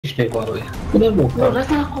niște valori. Punem o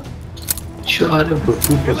carte. Ce are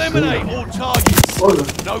făcut pe Eliminate all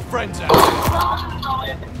targets. No friends out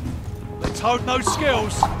here. Let's hope no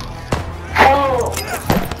skills.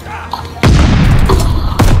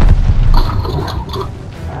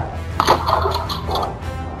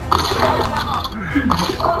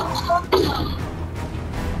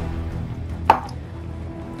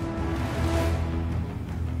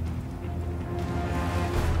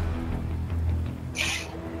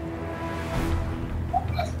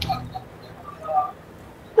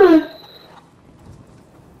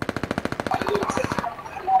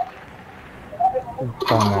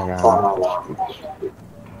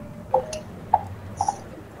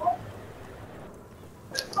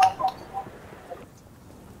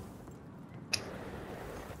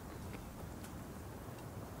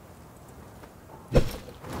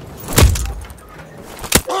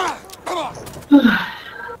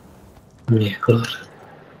 E clar.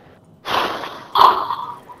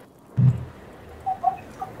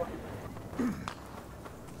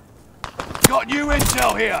 Got new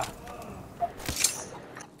intel here.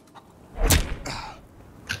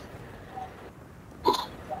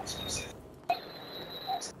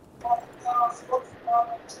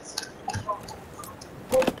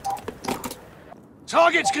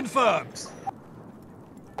 Targets confirmed.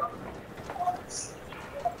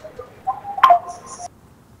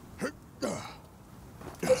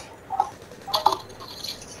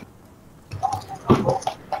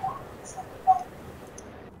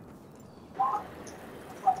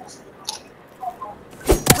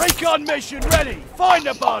 Recon mission ready. Find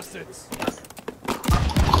the bastards.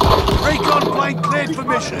 Recon plane cleared for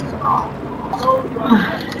mission.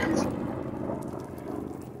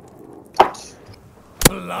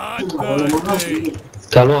 Bloodthirsty.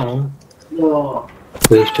 Te-a luat, nu? Da.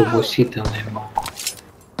 Păi ești obosită, mă.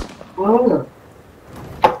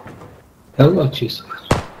 Te-a luat, ce să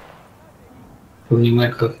faci? Păi mai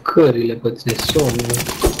căcările, băți de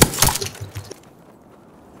somnul.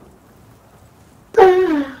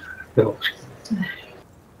 Pe ochi.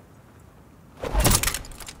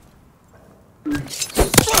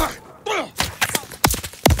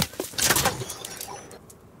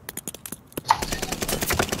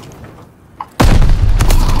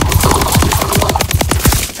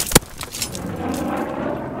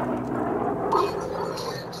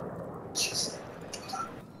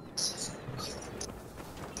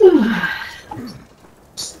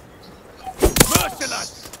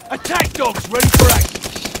 Attack dogs ready for action.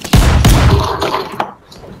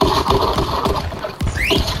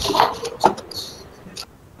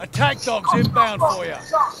 Attack dogs inbound for you.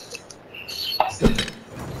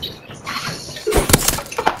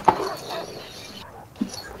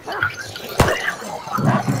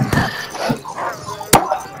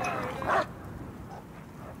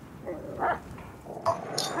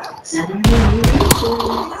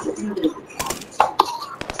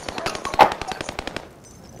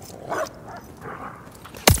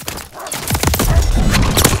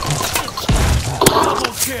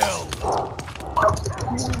 Double kill.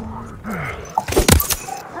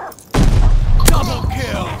 Double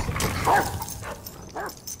kill.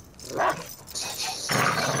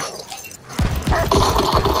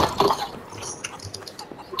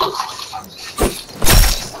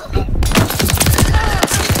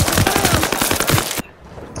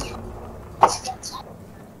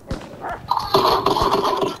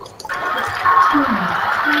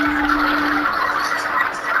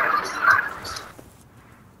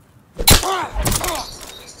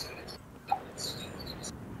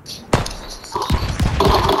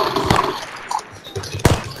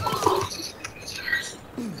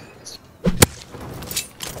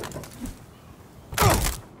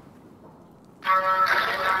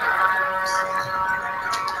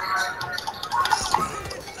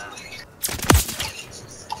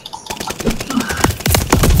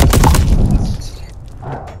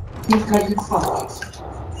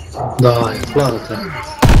 Da, e clar că...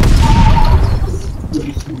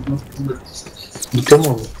 Du-te,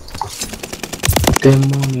 mă! Du-te,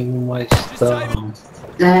 mă, nu mai stau!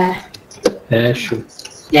 Ashu!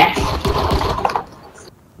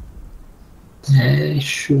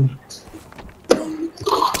 Ashu!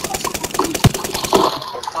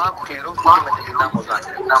 Fac că erau filmele din amuzante.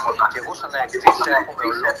 Ce vă să ne existe acum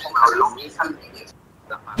o loc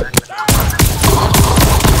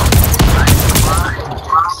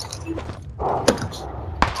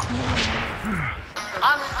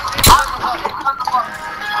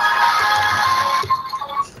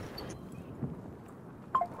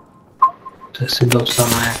trebuie să dau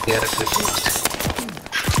seama aia că iară pe toate.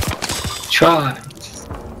 Ce-ai?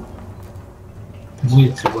 nu-i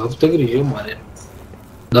trebuie, a avut grijă mare.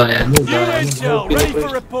 Da-aia nu, New da-aia intel, nu, ready for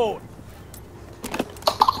report.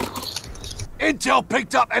 Intel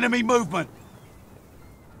picked up enemy movement.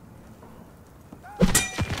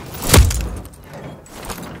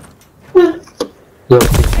 ia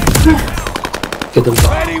uite. Te dăm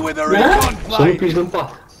pat. Ready with the recon Să nu plane. piși din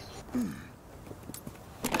pat.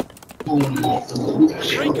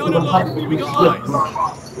 Recon along. We got eyes.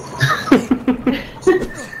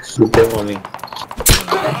 Du-te, oameni.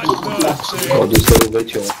 Au dus să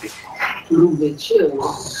rugăce un pic.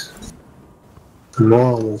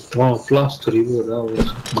 Mamă, plasturi, bă, da, o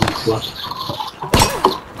să pun plasturi.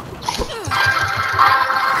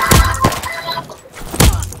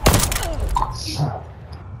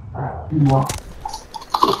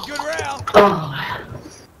 Good round.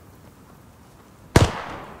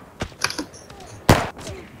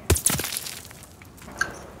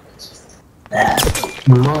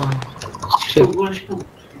 Mamă,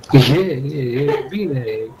 ce e bine,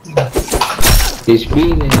 ești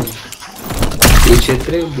bine, e ce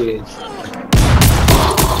trebuie.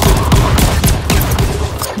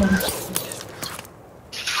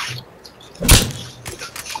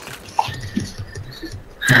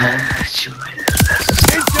 Ce mai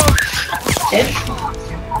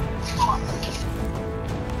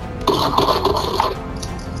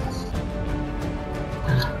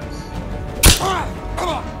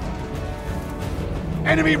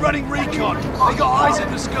Enemy running recon. They got eyes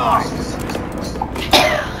in the sky.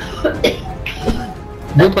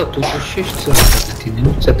 bă, da, tu ești țărat de tine,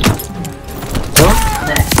 nu ți-a trecut. Da?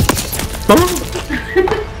 Da?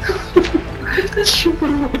 Ce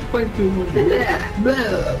mă faci tu, mă?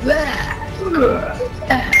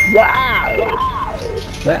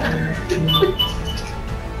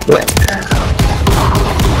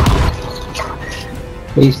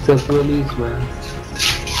 Mr. Policeman.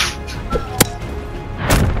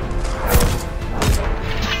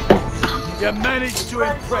 You managed to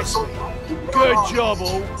impress me. Good job,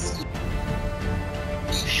 all.